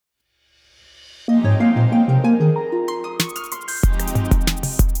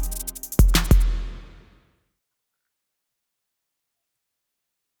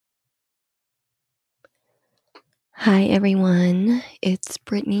Hi, everyone. It's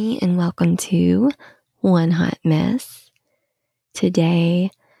Brittany, and welcome to One Hot Mess.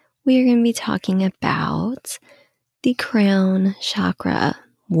 Today, we are going to be talking about the Crown Chakra,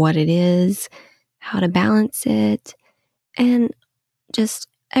 what it is, how to balance it, and just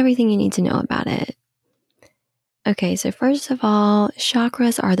everything you need to know about it. Okay, so first of all,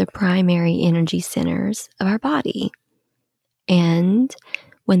 chakras are the primary energy centers of our body. And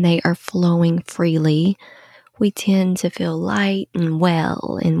when they are flowing freely, we tend to feel light and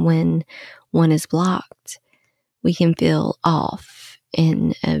well, and when one is blocked, we can feel off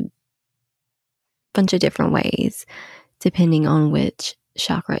in a bunch of different ways, depending on which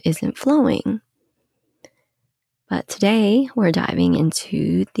chakra isn't flowing. But today, we're diving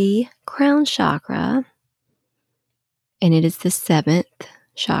into the Crown Chakra, and it is the 7th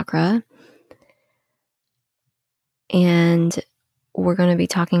chakra, and we're going to be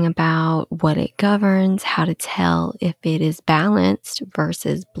talking about what it governs, how to tell if it is balanced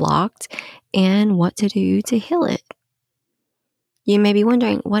versus blocked, and what to do to heal it. You may be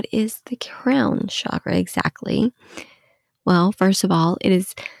wondering, what is the crown chakra exactly? Well, first of all, it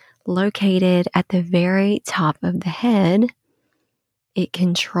is located at the very top of the head. It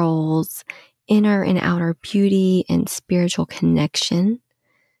controls inner and outer beauty and spiritual connection.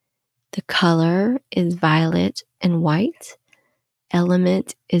 The color is violet and white.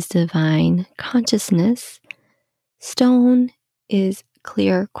 Element is divine consciousness. Stone is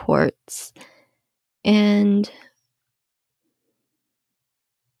clear quartz. And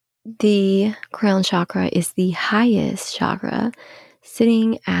the crown chakra is the highest chakra,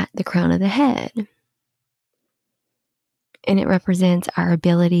 sitting at the crown of the head. And it represents our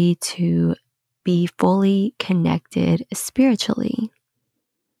ability to be fully connected spiritually.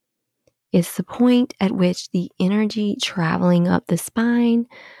 It's the point at which the energy traveling up the spine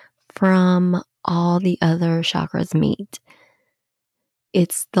from all the other chakras meet.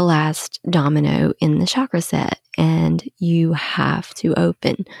 It's the last domino in the chakra set, and you have to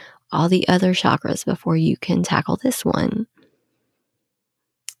open all the other chakras before you can tackle this one.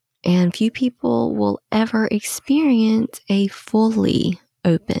 And few people will ever experience a fully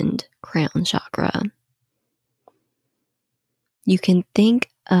opened crown chakra. You can think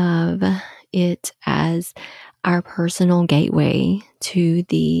of it as our personal gateway to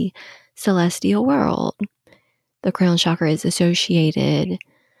the celestial world. The crown chakra is associated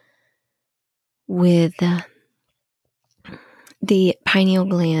with the pineal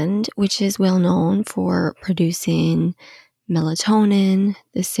gland, which is well known for producing melatonin,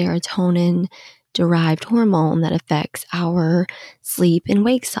 the serotonin derived hormone that affects our sleep and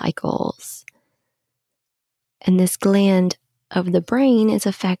wake cycles. And this gland of the brain is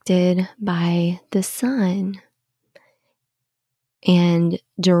affected by the sun and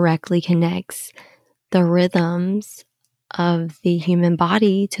directly connects the rhythms of the human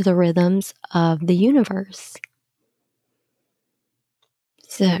body to the rhythms of the universe.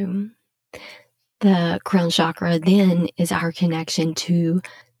 So, the crown chakra then is our connection to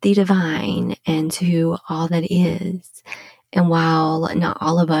the divine and to all that is. And while not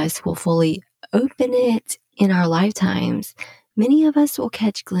all of us will fully open it in our lifetimes, many of us will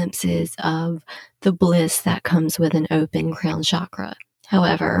catch glimpses of the bliss that comes with an open crown chakra.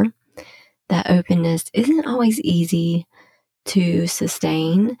 However, that openness isn't always easy to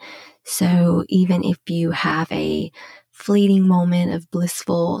sustain. So even if you have a fleeting moment of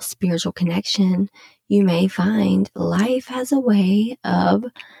blissful spiritual connection, you may find life has a way of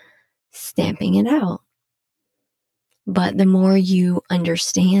stamping it out. But the more you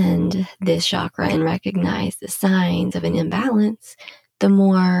understand this chakra and recognize the signs of an imbalance, the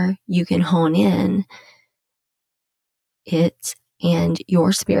more you can hone in it and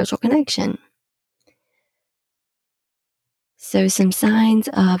your spiritual connection. So some signs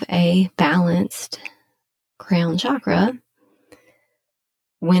of a balanced crown chakra: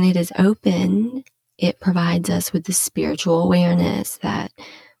 when it is open, it provides us with the spiritual awareness that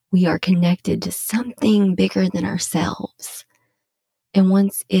we are connected to something bigger than ourselves. And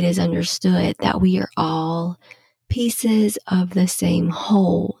once it is understood that we are all pieces of the same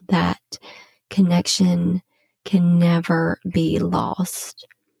whole, that connection can never be lost.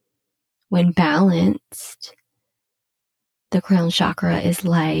 When balanced, the crown chakra is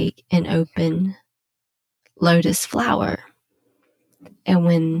like an open lotus flower. And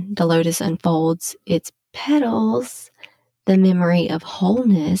when the lotus unfolds its petals, the memory of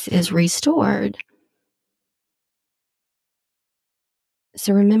wholeness is restored.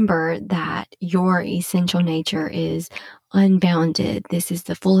 So remember that your essential nature is unbounded. This is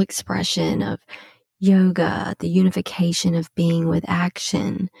the full expression of yoga, the unification of being with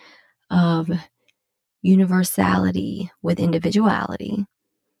action, of universality with individuality.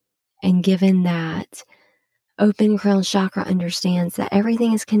 And given that open crown chakra understands that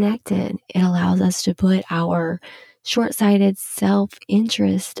everything is connected, it allows us to put our short-sighted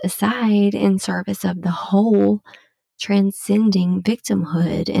self-interest aside in service of the whole, transcending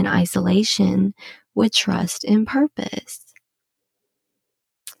victimhood and isolation with trust and purpose.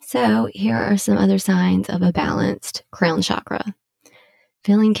 So here are some other signs of a balanced crown chakra.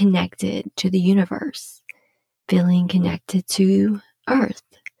 Feeling connected to the universe, feeling connected to earth,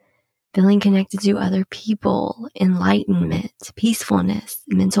 feeling connected to other people, enlightenment, peacefulness,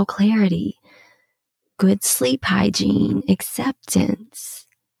 mental clarity, good sleep hygiene, acceptance.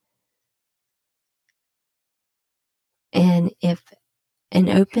 And if an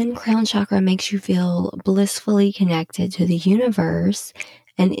open crown chakra makes you feel blissfully connected to the universe,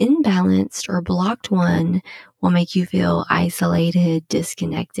 an imbalanced or blocked one will make you feel isolated,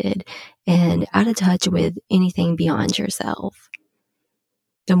 disconnected, and out of touch with anything beyond yourself.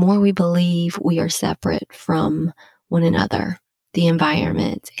 The more we believe we are separate from one another, the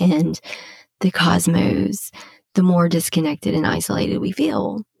environment, and the cosmos, the more disconnected and isolated we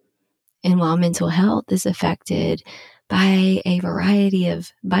feel. And while mental health is affected by a variety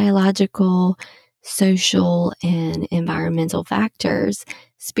of biological, social, and environmental factors,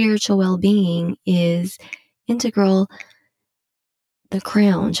 spiritual well-being is integral. The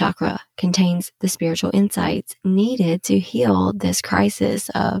crown chakra contains the spiritual insights needed to heal this crisis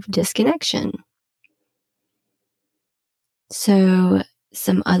of disconnection. So,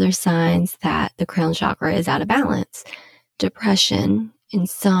 some other signs that the crown chakra is out of balance: depression,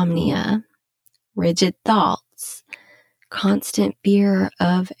 insomnia, rigid thoughts, constant fear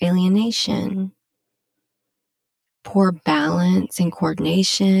of alienation, poor balance and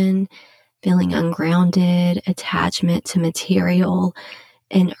coordination, feeling ungrounded, attachment to material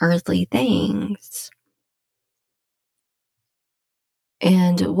and earthly things.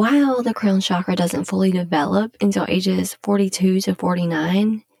 And while the crown chakra doesn't fully develop until ages 42 to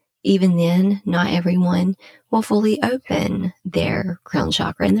 49, even then, not everyone will fully open their crown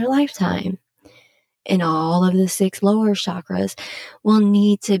chakra in their lifetime. And all of the 6 lower chakras will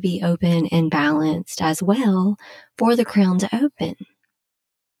need to be open and balanced as well for the crown to open.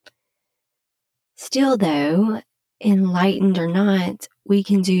 Still though, enlightened or not, we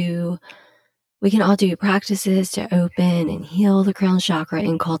can all do practices to open and heal the crown chakra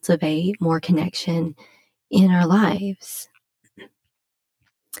and cultivate more connection in our lives.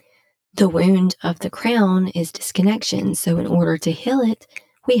 The wound of the crown is disconnection. So in order to heal it,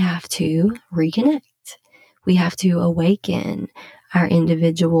 we have to reconnect. We have to awaken our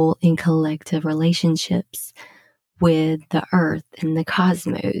individual and collective relationships with the earth and the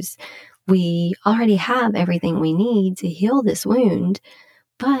cosmos. We already have everything we need to heal this wound,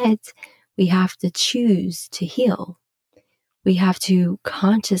 but we have to choose to heal. We have to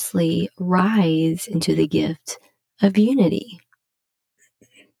consciously rise into the gift of unity.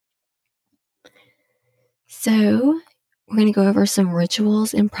 So, we're going to go over some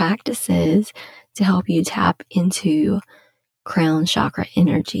rituals and practices to help you tap into crown chakra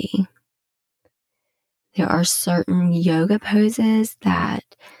energy. There are certain yoga poses that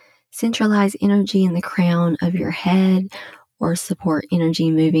centralize energy in the crown of your head or support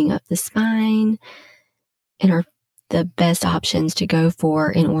energy moving up the spine and are the best options to go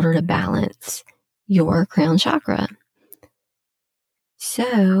for in order to balance your crown chakra.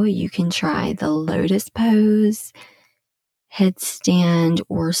 So you can try the lotus pose, headstand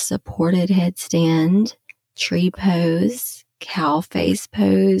or supported headstand, tree pose, cow face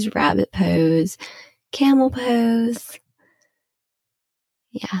pose, rabbit pose, camel pose.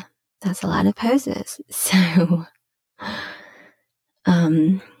 Yeah, that's a lot of poses. So,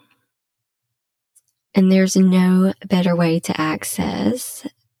 and there's no better way to access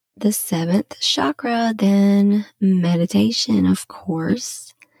the 7th chakra than meditation, of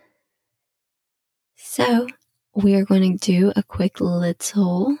course. So, we are going to do a quick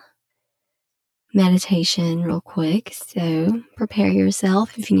little meditation real quick. So, prepare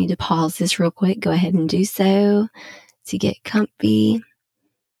yourself. If you need to pause this real quick, go ahead and do so to get comfy.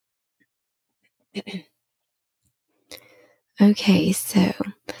 Okay, so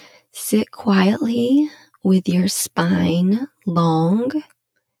sit quietly with your spine long,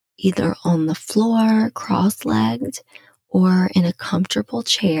 either on the floor, cross-legged, or in a comfortable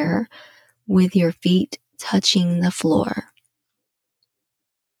chair with your feet touching the floor.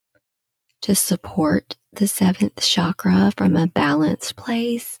 To support the seventh chakra from a balanced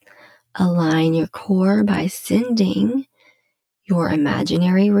place, align your core by sending your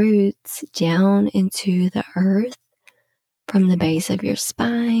imaginary roots down into the earth from the base of your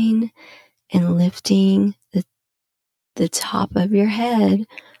spine and lifting the top of your head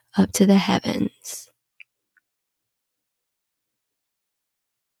up to the heavens.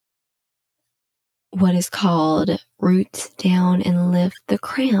 What is called roots down and lift the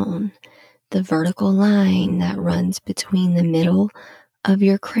crown, the vertical line that runs between the middle of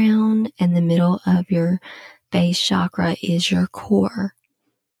your crown and the middle of your base chakra is your core.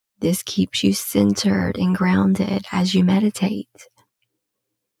 This keeps you centered and grounded as you meditate.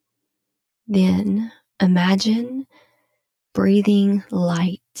 Then imagine breathing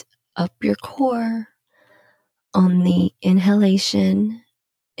light up your core on the inhalation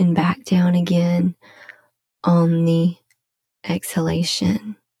and back down again on the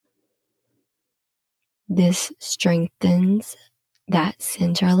exhalation. This strengthens that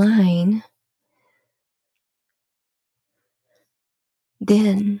center line.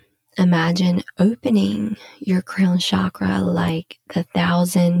 Then imagine opening your crown chakra like the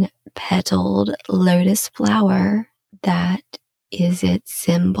 1,000-petaled lotus flower that is its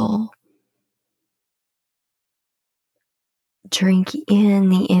symbol. Drink in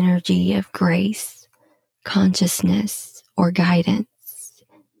the energy of grace, consciousness, or guidance,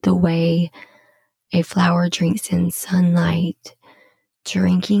 the way a flower drinks in sunlight,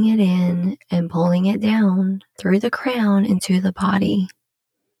 drinking it in and pulling it down through the crown into the body.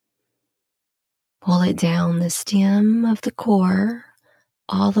 Pull it down the stem of the core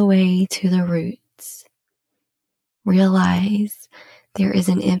all the way to the roots. Realize there is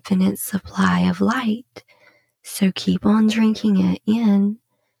an infinite supply of light, so keep on drinking it in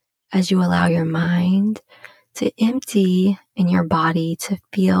as you allow your mind to empty and your body to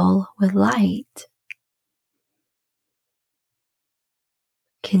fill with light.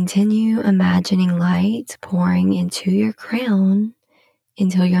 Continue imagining light pouring into your crown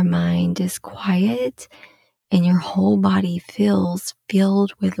until your mind is quiet and your whole body feels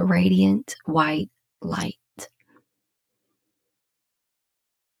filled with radiant white light.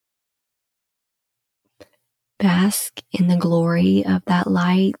 Bask in the glory of that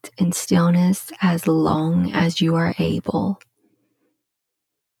light and stillness as long as you are able.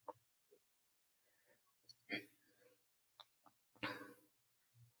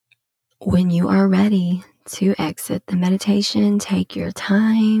 When you are ready to exit the meditation, take your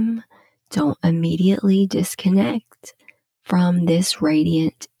time. Don't immediately disconnect from this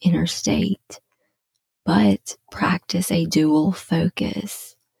radiant inner state, but practice a dual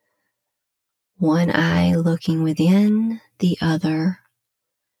focus. One eye looking within, the other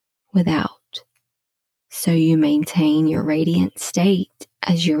without. So you maintain your radiant state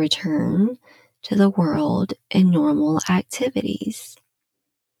as you return to the world and normal activities.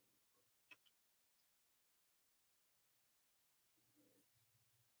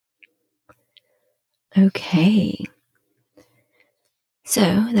 Okay. So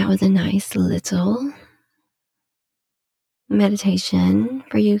that was a nice little meditation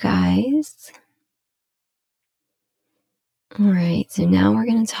for you guys. All right, so now we're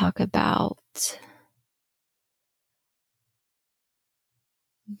going to talk about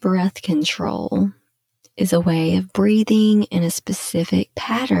breath control. Is a way of breathing in a specific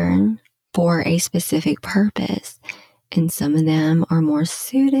pattern for a specific purpose, and some of them are more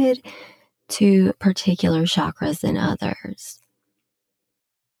suited to particular chakras than others.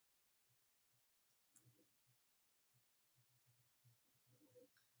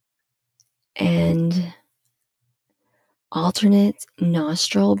 And alternate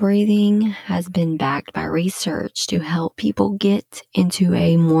nostril breathing has been backed by research to help people get into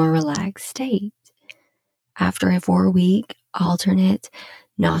a more relaxed state. After a 4-week alternate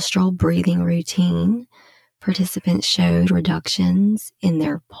nostril breathing routine, participants showed reductions in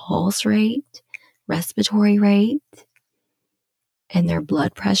their pulse rate, respiratory rate, and their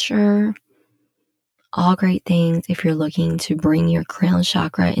blood pressure. All great things if you're looking to bring your crown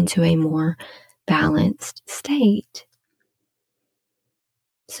chakra into a more balanced state.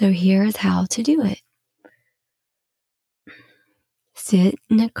 So here's how to do it. Sit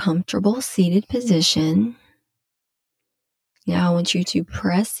in a comfortable seated position. Now I want you to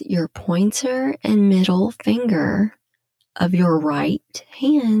press your pointer and middle finger of your right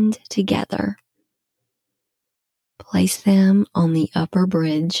hand together. Place them on the upper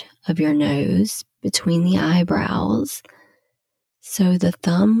bridge of your nose between the eyebrows so the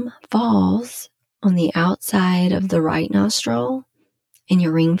thumb falls on the outside of the right nostril and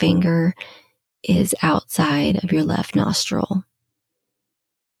your ring finger is outside of your left nostril.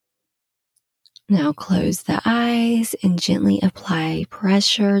 Now close the eyes and gently apply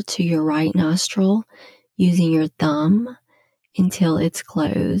pressure to your right nostril using your thumb until it's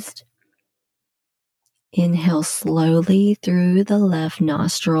closed. Inhale slowly through the left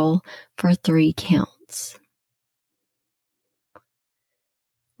nostril for 3 counts.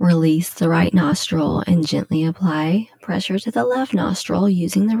 Release the right nostril and gently apply pressure to the left nostril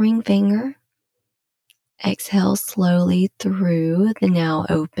using the ring finger. Exhale slowly through the now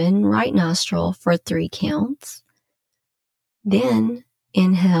open right nostril for 3 counts. Then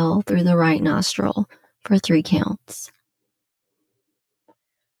inhale through the right nostril for 3 counts.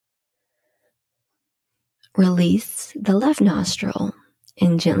 Release the left nostril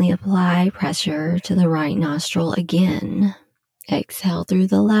and gently apply pressure to the right nostril again. Exhale through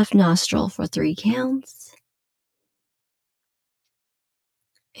the left nostril for 3 counts.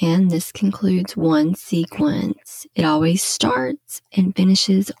 And this concludes one sequence. It always starts and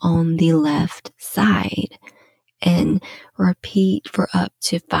finishes on the left side. And repeat for up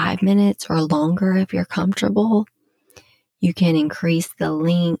to 5 minutes or longer if you're comfortable. You can increase the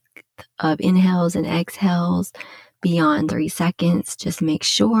length of inhales and exhales beyond 3 seconds. Just make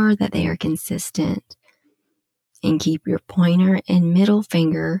sure that they are consistent. And keep your pointer and middle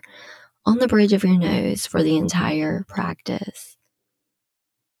finger on the bridge of your nose for the entire practice.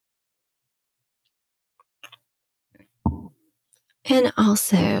 And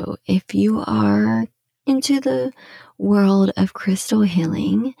also, if you are into the world of crystal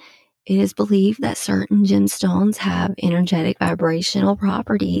healing, it is believed that certain gemstones have energetic vibrational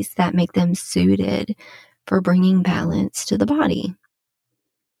properties that make them suited for bringing balance to the body.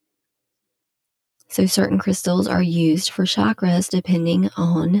 So certain crystals are used for chakras depending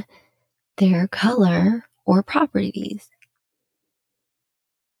on their color or properties.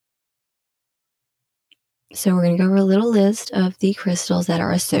 So we're going to go over a little list of the crystals that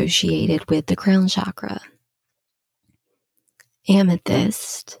are associated with the crown chakra.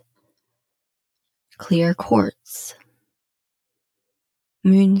 Amethyst, clear quartz,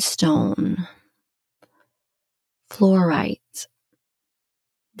 moonstone, fluorite,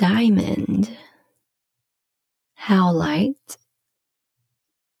 diamond, howlite,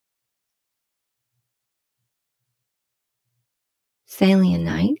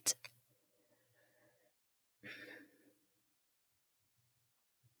 selenite,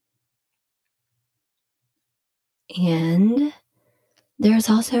 and there's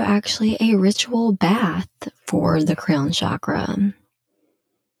also actually a ritual bath for the crown chakra.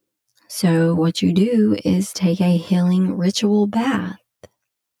 So what you do is take a healing ritual bath.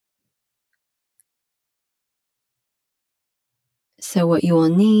 So what you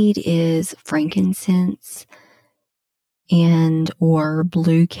will need is frankincense and or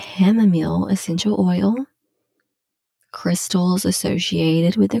blue chamomile essential oil, crystals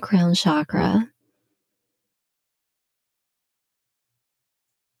associated with the crown chakra,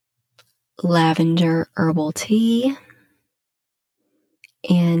 lavender herbal tea,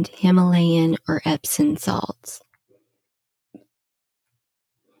 and Himalayan or Epsom salts.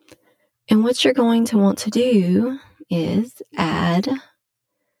 And what you're going to want to do is add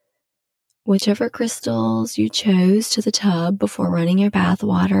whichever crystals you chose to the tub before running your bath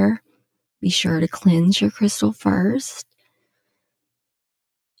water. Be sure to cleanse your crystal first.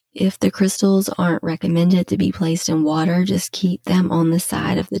 If the crystals aren't recommended to be placed in water, just keep them on the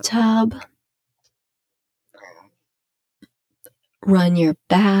side of the tub. Run your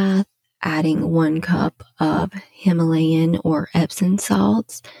bath, adding 1 cup of Himalayan or Epsom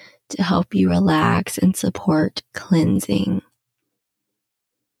salts to help you relax and support cleansing.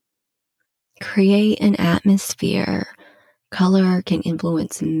 Create an atmosphere. Color can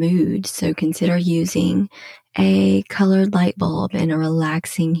influence mood, so consider using a colored light bulb and a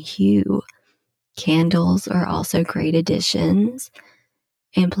relaxing hue. Candles are also great additions,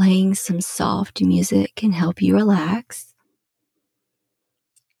 and playing some soft music can help you relax.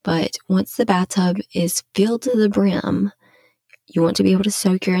 But once the bathtub is filled to the brim, you want to be able to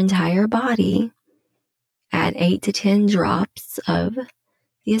soak your entire body. Add 8 to 10 drops of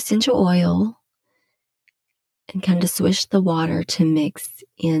the essential oil and kind of swish the water to mix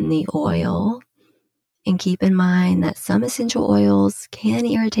in the oil. And keep in mind that some essential oils can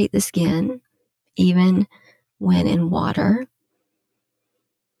irritate the skin, even when in water.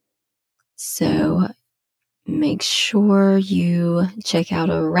 So make sure you check out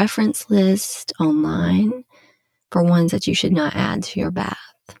a reference list online for ones that you should not add to your bath.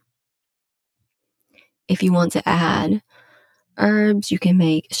 If you want to add herbs, you can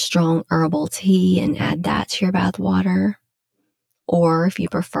make strong herbal tea and add that to your bath water. Or if you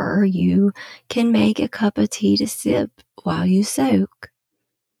prefer, you can make a cup of tea to sip while you soak.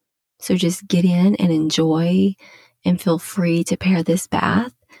 So just get in and enjoy and feel free to pair this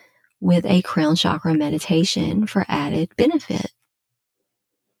bath with a crown chakra meditation for added benefit.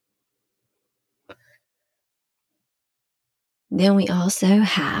 Then we also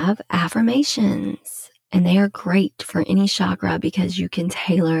have affirmations, and they are great for any chakra because you can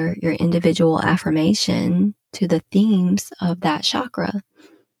tailor your individual affirmation to the themes of that chakra.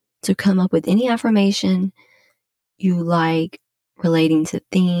 So come up with any affirmation you like relating to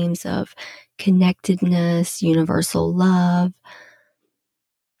themes of connectedness, universal love,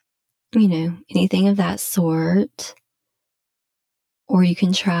 anything of that sort. Or you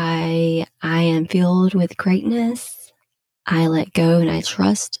can try, I am filled with greatness. I let go and I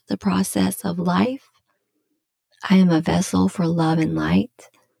trust the process of life. I am a vessel for love and light.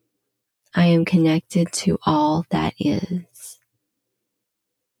 I am connected to all that is.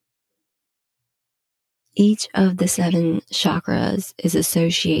 Each of the 7 chakras is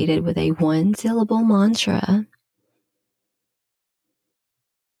associated with a 1-syllable mantra.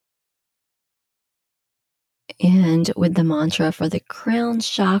 And with the mantra for the crown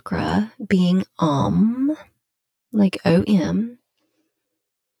chakra being like OM,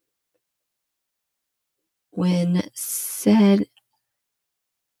 when said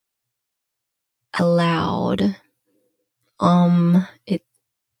aloud, it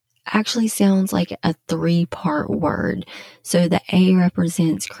actually sounds like a 3-part word. So the A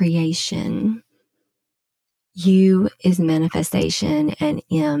represents creation, U is manifestation, and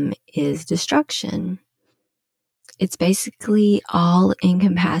M is destruction. It's basically all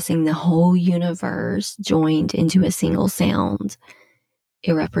encompassing the whole universe joined into a single sound.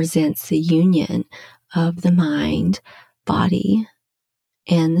 It represents the union of the mind, body,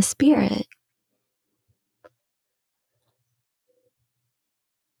 and the spirit.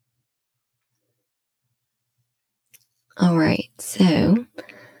 All right, so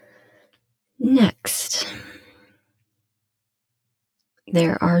next,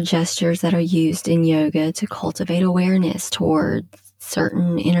 there are gestures that are used in yoga to cultivate awareness towards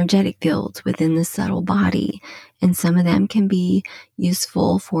certain energetic fields within the subtle body, and some of them can be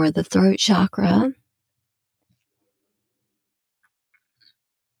useful for the throat chakra.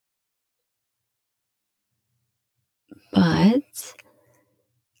 But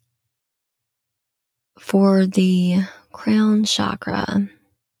for the crown chakra,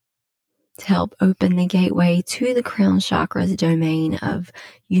 to help open the gateway to the crown chakra's domain of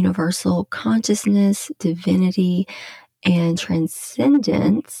universal consciousness, divinity, and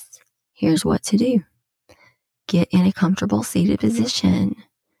transcendence, here's what to do. Get in a comfortable seated position.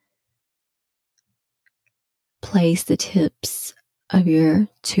 Place the tips of your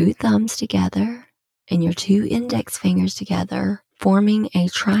 2 thumbs together and your 2 index fingers together, forming a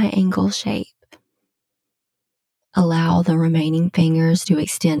triangle shape. Allow the remaining fingers to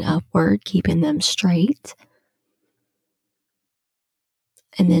extend upward, keeping them straight.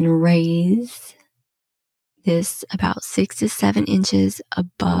 And then raise this about 6 to 7 inches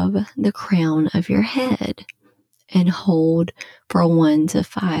above the crown of your head and hold for 1 to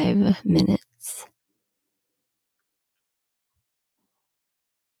 5 minutes.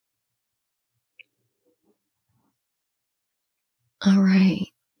 All right.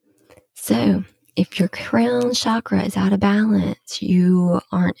 So, if your crown chakra is out of balance, you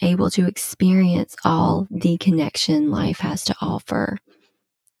aren't able to experience all the connection life has to offer.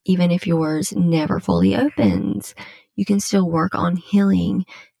 Even if yours never fully opens, you can still work on healing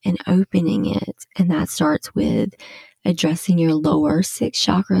and opening it. And that starts with addressing your lower 6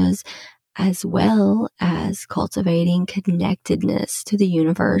 chakras, as well as cultivating connectedness to the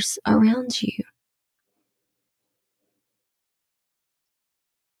universe around you.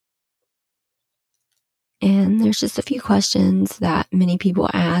 And there's just a few questions that many people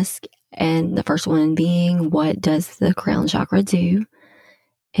ask. And the first one being, what does the crown chakra do?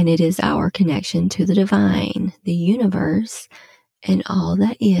 And it is our connection to the divine, the universe, and all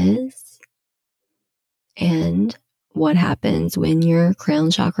that is. And what happens when your crown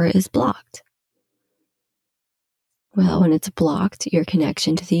chakra is blocked? Well, when it's blocked, your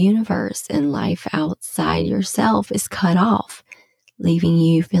connection to the universe and life outside yourself is cut off, leaving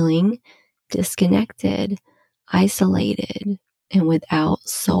you feeling disconnected, isolated, and without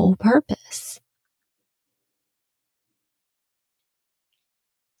soul purpose.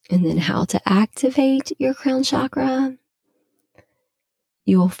 And then how to activate your crown chakra?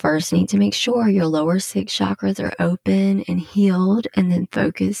 You will first need to make sure your lower 6 chakras are open and healed, and then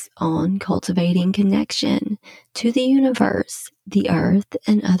focus on cultivating connection to the universe, the earth,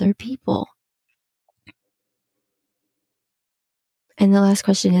 and other people. And the last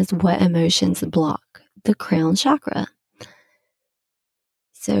question is, what emotions block the crown chakra?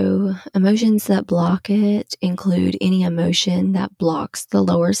 So, emotions that block it include any emotion that blocks the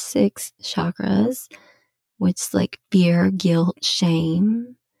lower 6 chakras, which is like fear, guilt,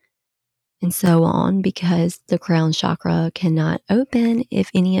 shame, and so on, because the crown chakra cannot open if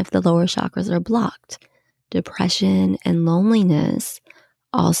any of the lower chakras are blocked. Depression and loneliness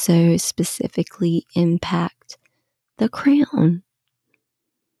also specifically impact the crown.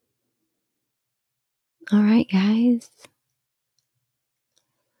 All right, guys.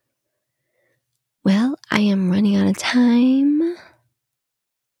 Well, I am running out of time,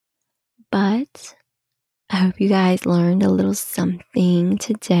 but I hope you guys learned a little something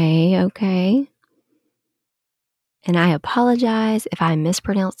today, okay? And I apologize if I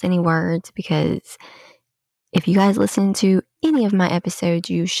mispronounced any words, because if you guys listen to any of my episodes,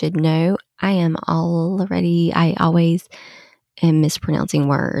 you should know I always am mispronouncing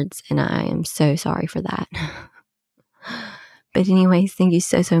words, and I am so sorry for that. But anyways, thank you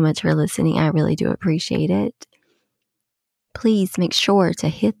so much for listening. I really do appreciate it. Please make sure to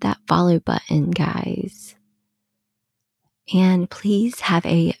hit that follow button, guys. And please have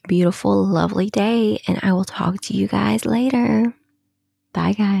a beautiful, lovely day, and I will talk to you guys later.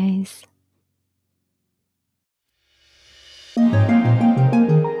 Bye, guys.